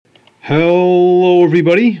Hello,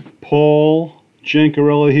 everybody. Paul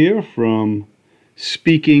Jancarella here from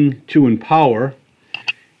Speaking to Empower.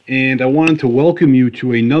 And I wanted to welcome you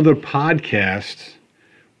to another podcast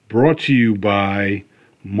brought to you by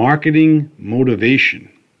Marketing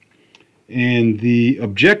Motivation. And the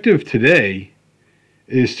objective today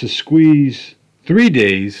is to squeeze 3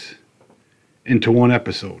 days into one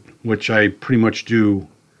episode, which I pretty much do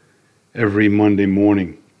every Monday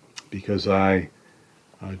morning because I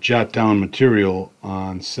jot down material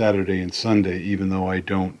on Saturday and Sunday, even though I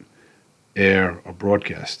don't air a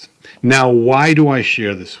broadcast. Now, why do I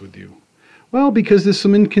share this with you? Well, because there's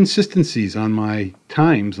some inconsistencies on my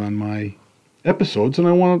times, on my episodes, and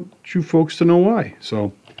I want you folks to know why.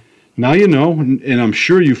 So now you know, and I'm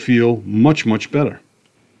sure you feel much, much better.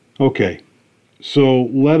 Okay, so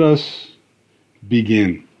let us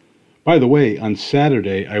begin. By the way, on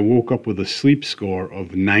Saturday, I woke up with a sleep score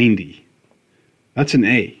of 90. That's an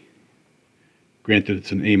A. Granted,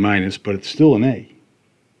 it's an A minus, but it's still an A.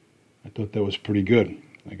 I thought that was pretty good.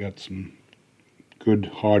 I got some good,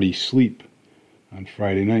 hearty sleep on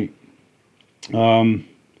Friday night.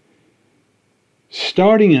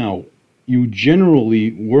 Starting out, you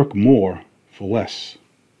generally work more for less.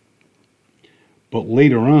 But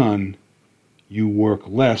later on, you work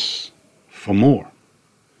less for more.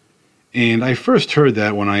 And I first heard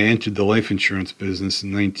that when I entered the life insurance business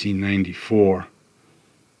in 1994.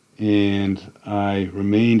 And I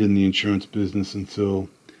remained in the insurance business until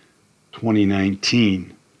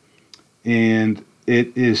 2019. And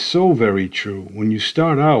it is so very true. When you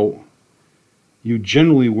start out, you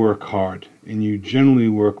generally work hard and you generally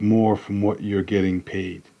work more from what you're getting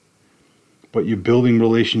paid. But you're building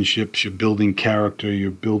relationships, you're building character,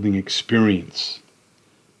 you're building experience.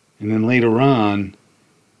 And then later on,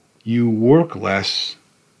 you work less,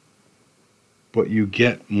 but you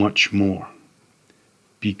get much more.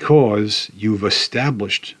 Because you've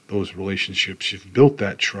established those relationships, you've built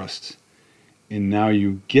that trust, and now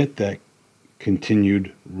you get that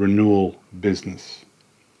continued renewal business.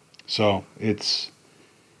 So it's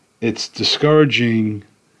discouraging,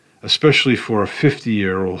 especially for a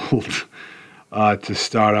 50-year-old, to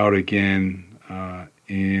start out again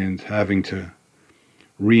and having to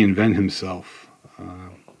reinvent himself.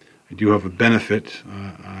 I do have a benefit.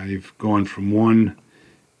 I've gone from one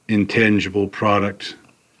intangible product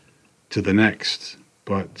to the next,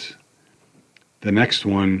 but the next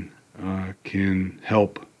one can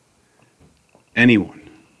help anyone.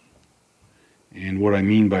 And what I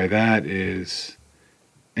mean by that is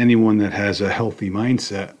anyone that has a healthy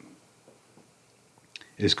mindset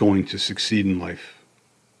is going to succeed in life.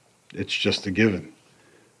 It's just a given.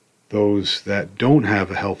 Those that don't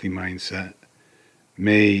have a healthy mindset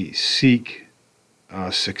may seek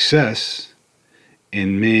success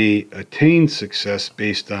and may attain success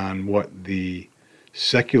based on what the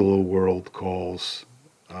secular world calls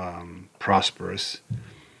prosperous.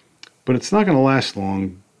 But it's not going to last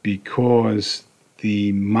long because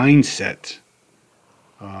the mindset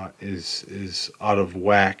is out of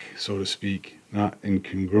whack, so to speak, not in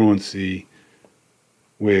congruency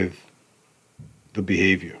with the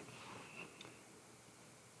behavior.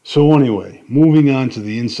 So anyway, moving on to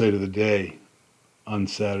the insight of the day on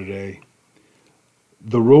Saturday.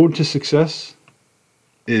 The road to success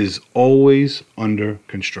is always under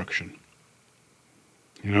construction.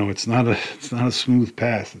 You know, it's not a smooth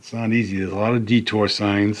path. It's not easy. There's a lot of detour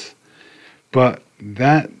signs, but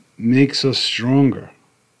that makes us stronger.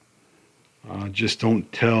 Just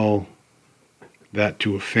don't tell that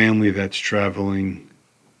to a family that's traveling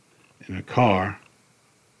in a car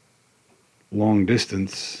long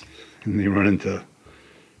distance and they run into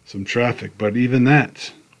some traffic. But even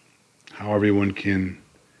that, how everyone can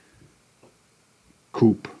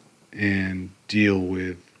cope and deal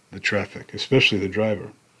with the traffic, especially the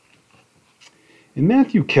driver. And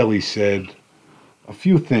Matthew Kelly said a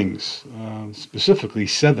few things, specifically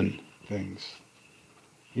 7 things.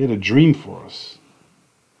 He had a dream for us.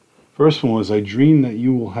 First one was, I dream that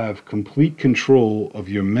you will have complete control of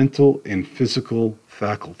your mental and physical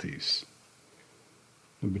faculties.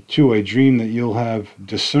 Number 2, I dream that you'll have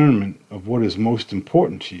discernment of what is most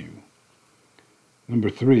important to you. Number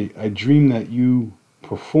 3, I dream that you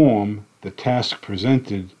perform the task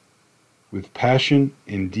presented with passion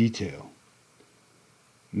and detail.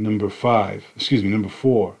 Number 4,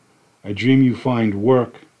 I dream you find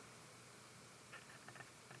work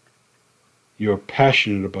you're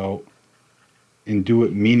passionate about and do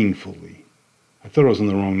it meaningfully. I thought I was on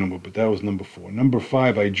the wrong number, but that was number 4. Number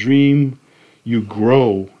 5, I dream you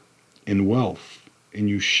grow in wealth and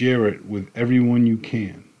you share it with everyone you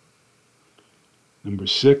can. Number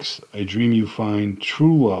 6, I dream you find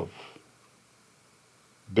true love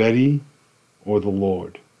Betty or the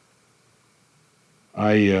Lord?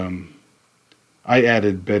 I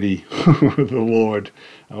added Betty or the Lord.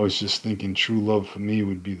 I was just thinking true love for me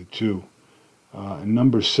would be the two. And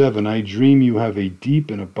number 7, I dream you have a deep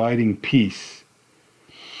and abiding peace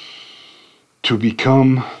to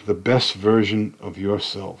become the best version of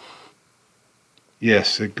yourself.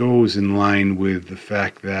 Yes, it goes in line with the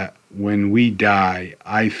fact that when we die,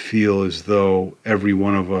 I feel as though every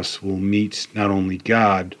one of us will meet not only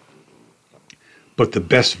God, but the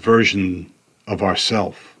best version of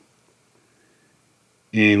ourselves.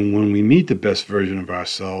 And when we meet the best version of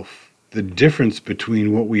ourselves, the difference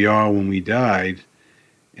between what we are when we died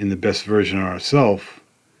and the best version of ourselves,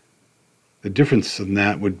 the difference in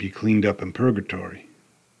that would be cleaned up in purgatory.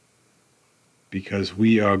 Because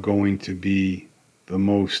we are going to be the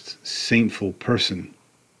most saintful person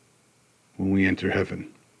when we enter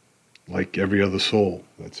heaven, like every other soul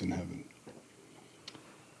that's in heaven.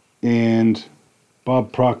 And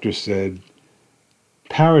Bob Proctor said,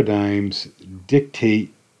 paradigms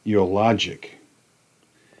dictate your logic.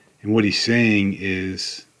 And what he's saying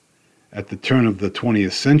is, at the turn of the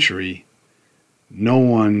 20th century, no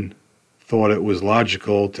one thought it was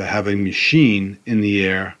logical to have a machine in the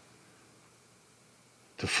air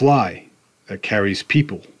to fly that carries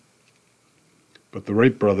people. But the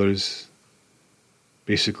Wright brothers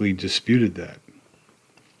basically disputed that.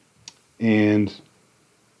 And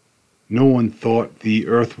no one thought the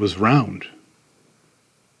earth was round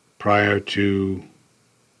prior to,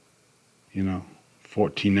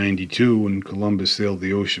 1492 when Columbus sailed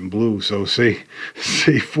the ocean blue. So say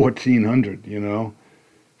 1400,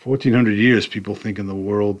 1400 years people thinking the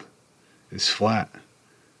world is flat.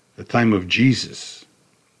 The time of Jesus,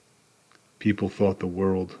 people thought the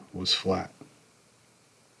world was flat.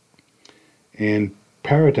 And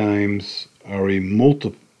paradigms are a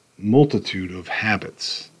multitude of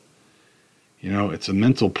habits. It's a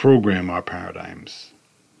mental program, our paradigms.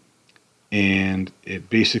 And it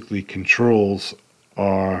basically controls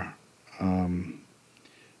our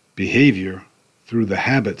behavior through the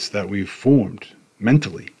habits that we've formed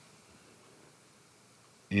mentally.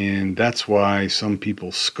 And that's why some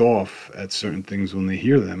people scoff at certain things when they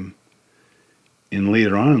hear them. And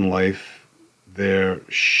later on in life, they're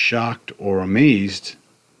shocked or amazed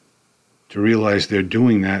to realize they're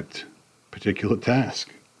doing that particular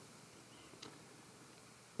task.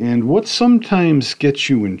 And what sometimes gets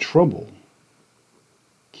you in trouble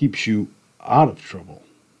keeps you out of trouble.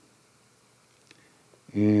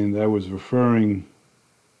 And I was referring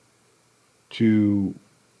to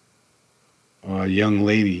a young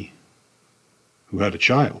lady who had a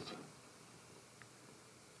child.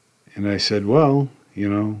 And I said, well,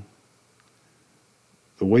 the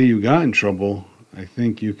way you got in trouble, I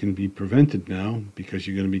think you can be prevented now because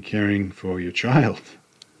you're going to be caring for your child.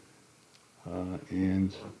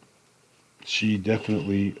 And she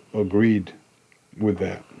definitely agreed with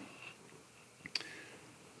that.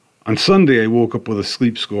 On Sunday, I woke up with a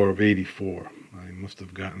sleep score of 84. I must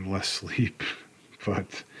have gotten less sleep.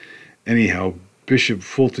 But anyhow, Bishop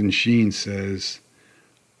Fulton Sheen says,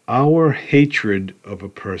 our hatred of a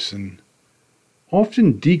person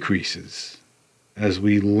often decreases as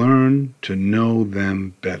we learn to know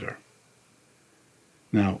them better.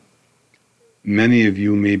 Now, many of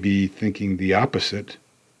you may be thinking the opposite.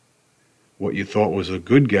 What you thought was a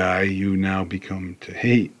good guy, you now become to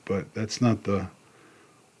hate, but that's not the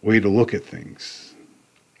way to look at things.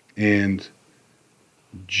 And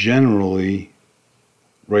generally,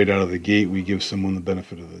 right out of the gate, we give someone the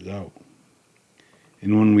benefit of the doubt.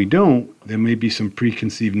 And when we don't, there may be some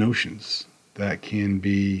preconceived notions that can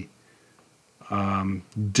be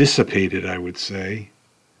dissipated, I would say,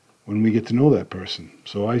 when we get to know that person.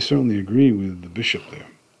 So I certainly agree with the bishop there.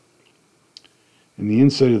 In the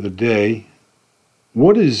insight of the day,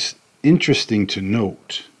 what is interesting to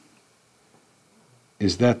note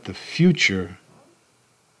is that the future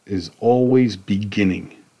is always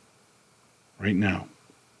beginning right now.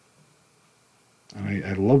 And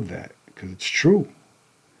I love that because it's true.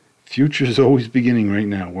 Future is always beginning right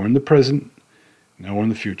now. We're in the present, now we're in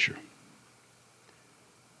the future.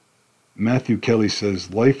 Matthew Kelly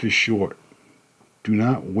says, life is short. Do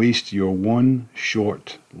not waste your one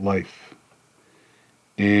short life.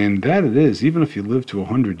 And that it is, even if you live to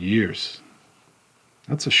 100 years,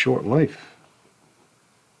 that's a short life.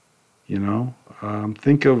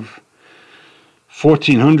 Think of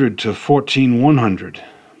 1400 to 14100.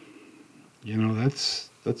 That's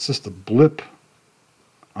just a blip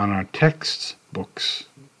on our textbooks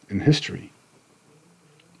in history.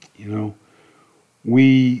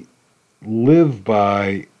 We live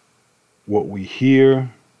by what we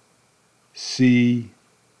hear, see,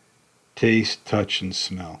 taste, touch, and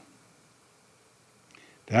smell.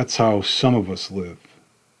 That's how some of us live.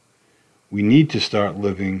 We need to start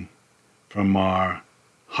living from our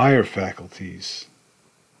higher faculties,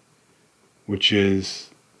 which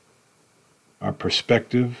is our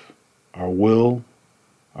perspective, our will,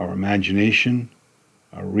 our imagination,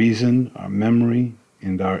 our reason, our memory,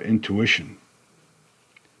 and our intuition.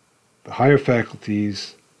 The higher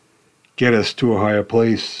faculties get us to a higher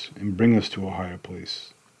place and bring us to a higher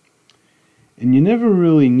place. And you never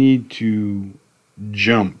really need to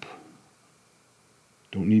jump.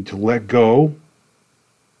 Don't need to let go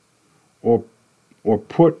or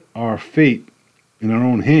put our fate in our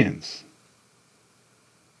own hands.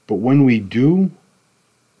 But when we do,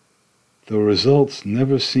 the results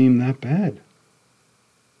never seem that bad.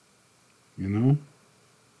 You know?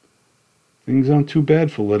 Things aren't too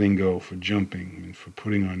bad for letting go, for jumping, and for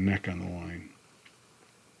putting our neck on the line.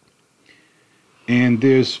 And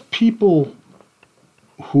there's people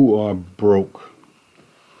who are broke,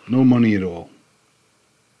 no money at all.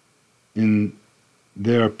 And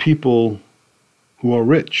there are people who are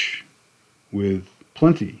rich with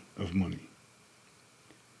plenty of money.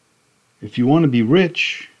 If you want to be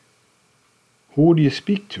rich, who do you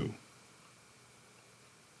speak to?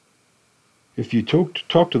 If you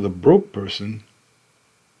talk to the broke person,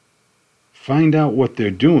 find out what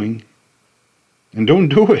they're doing and don't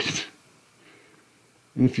do it.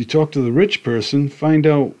 And if you talk to the rich person, find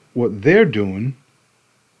out what they're doing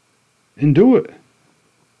and do it.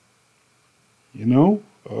 You know?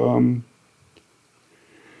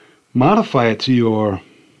 Modify it to your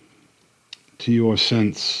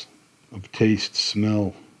sense of taste,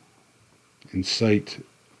 smell, and sight.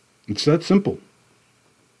 It's that simple.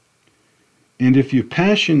 And if your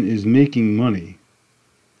passion is making money,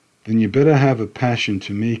 then you better have a passion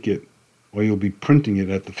to make it, or you'll be printing it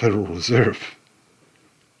at the Federal Reserve.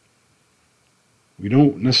 We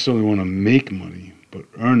don't necessarily want to make money, but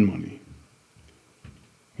earn money.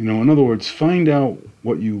 You know, in other words, find out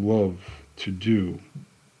what you love to do,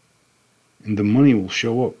 and the money will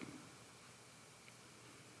show up.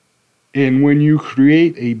 And when you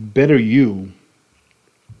create a better you,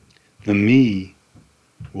 the me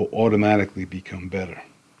will automatically become better.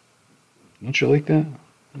 Don't you like that?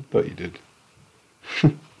 I thought you did.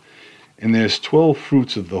 And there's 12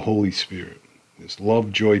 fruits of the Holy Spirit. There's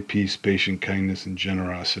love, joy, peace, patience, kindness, and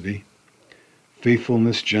generosity,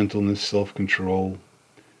 faithfulness, gentleness, self-control,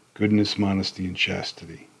 goodness, modesty, and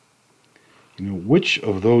chastity. You know, which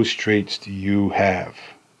of those traits do you have?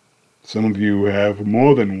 Some of you have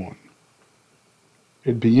more than one.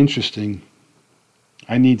 It'd be interesting.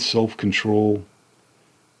 I need self-control,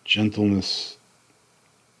 gentleness,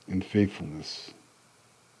 and faithfulness.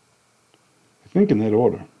 I think in that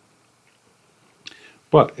order.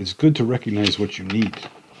 But it's good to recognize what you need,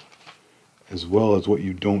 as well as what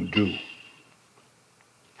you don't do.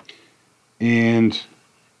 And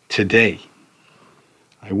today,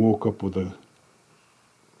 I woke up with a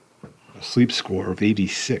sleep score of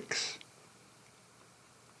 86,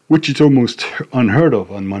 which is almost unheard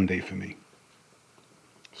of on Monday for me.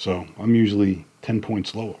 So I'm usually 10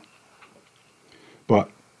 points lower.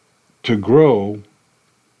 But to grow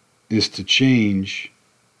is to change,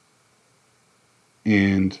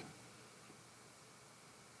 and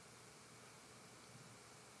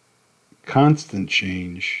constant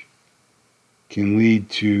change can lead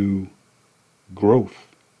to growth.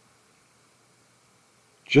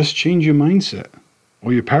 Just change your mindset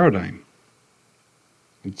or your paradigm.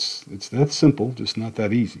 It's that simple, just not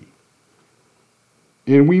that easy.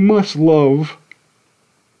 And we must love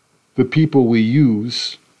the people we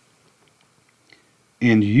use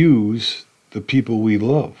and use the people we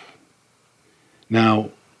love.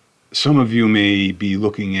 Now, some of you may be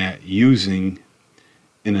looking at using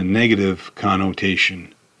in a negative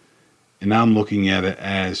connotation, and I'm looking at it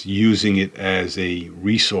as using it as a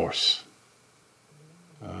resource,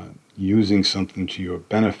 using something to your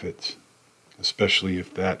benefit, especially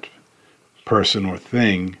if that person or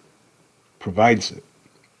thing provides it.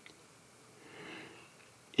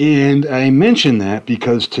 And I mention that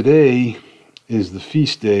because today is the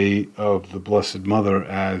feast day of the Blessed Mother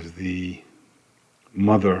as the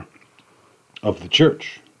Mother of the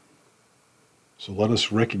Church. So let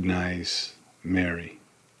us recognize Mary.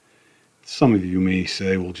 Some of you may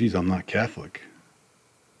say, well, geez, I'm not Catholic.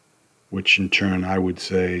 Which in turn I would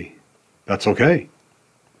say, that's okay.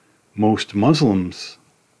 Most Muslims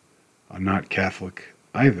are not Catholic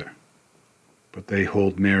either, but they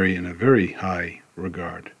hold Mary in a very high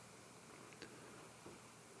regard.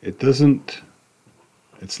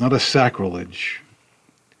 It's not a sacrilege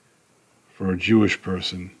for a Jewish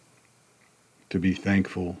person to be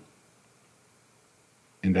thankful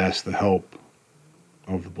and ask the help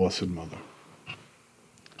of the Blessed Mother.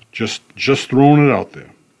 Just throwing it out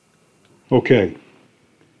there. Okay,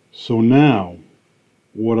 so now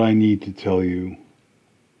what I need to tell you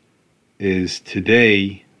is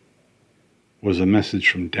today was a message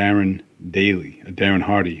from Darren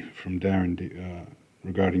Hardy from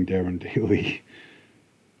regarding Darren Daily.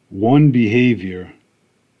 One behavior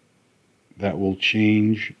that will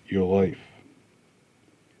change your life.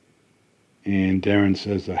 And Darren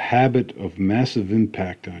says a habit of massive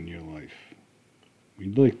impact on your life.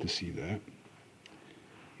 We'd like to see that.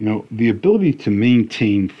 You know, the ability to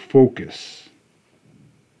maintain focus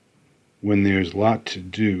when there's a lot to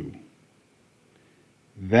do,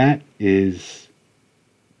 that is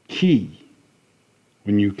key.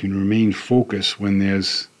 When you can remain focused when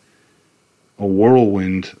there's a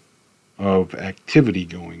whirlwind of activity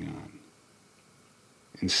going on,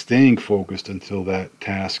 and staying focused until that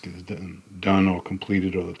task is done or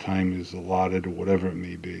completed, or the time is allotted, or whatever it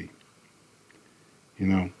may be. You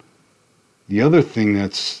know, the other thing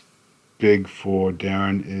that's big for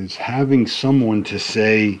Darren is having someone to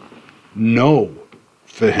say no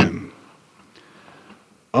for him.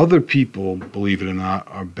 Other people, believe it or not,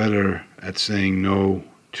 are better at saying no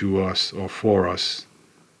to us or for us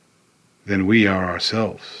than we are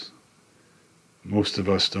ourselves. Most of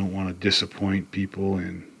us don't want to disappoint people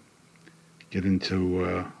and get into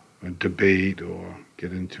a debate or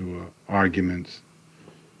get into an argument.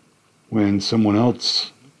 When someone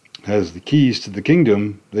else has the keys to the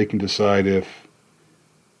kingdom, they can decide if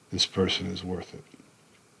this person is worth it.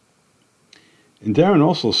 And Darren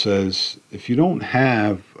also says, if you don't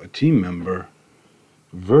have a team member,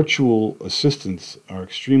 virtual assistants are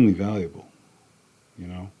extremely valuable. You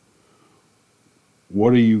know,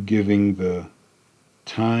 what are you giving the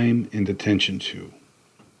time and attention to? You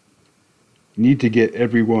need to get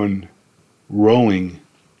everyone rowing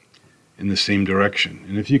in the same direction.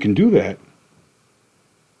 And if you can do that,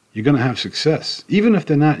 you're going to have success, even if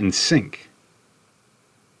they're not in sync.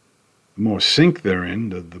 The more sync they're in,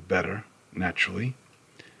 the better, naturally.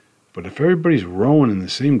 But if everybody's rowing in the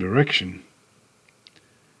same direction,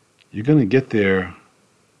 you're going to get there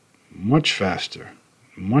much faster,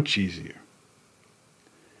 much easier.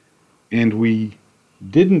 And we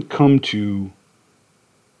didn't come to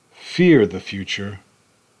fear the future,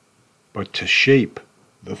 but to shape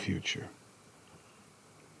the future.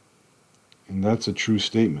 And that's a true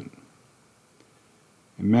statement.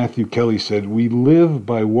 And Matthew Kelly said, we live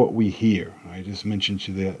by what we hear. I just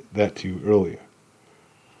mentioned that to you earlier.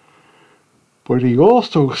 But he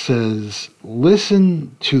also says,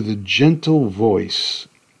 listen to the gentle voice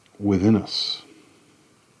within us.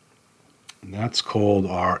 And that's called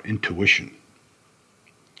our intuition.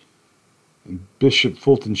 And Bishop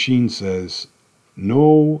Fulton Sheen says,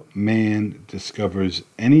 no man discovers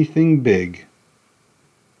anything big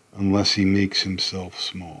unless he makes himself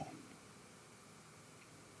small.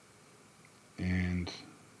 And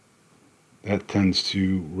that tends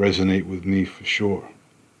to resonate with me for sure.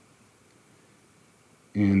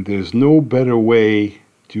 And there's no better way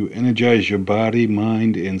to energize your body,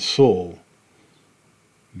 mind, and soul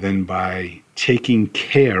than by taking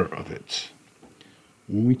care of it.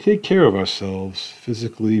 When we take care of ourselves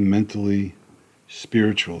physically, mentally,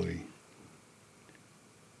 spiritually,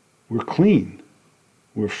 we're clean,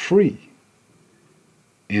 we're free,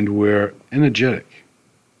 and we're energetic.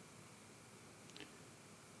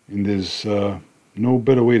 And there's no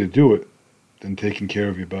better way to do it than taking care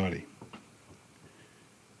of your body.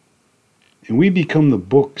 And we become the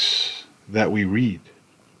books that we read.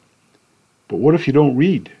 But what if you don't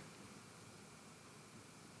read?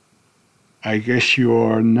 I guess you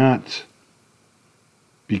are not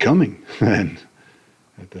becoming then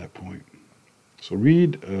at that point. So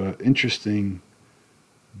read an interesting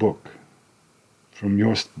book from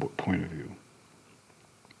your point of view.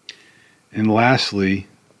 And lastly,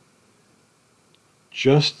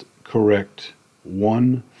 just correct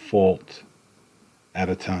one fault at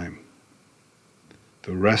a time.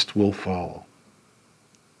 The rest will follow.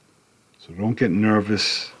 So don't get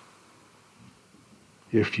nervous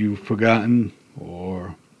if you've forgotten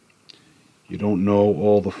or you don't know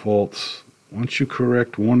all the faults. Once you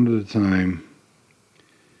correct one at a time,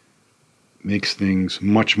 it makes things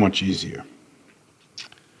much, much easier.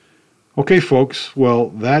 Okay, folks. Well,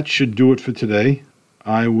 that should do it for today.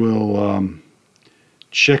 I will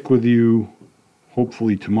check with you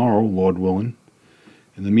hopefully tomorrow, Lord willing.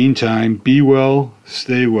 In the meantime, be well,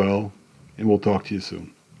 stay well, and we'll talk to you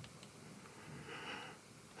soon.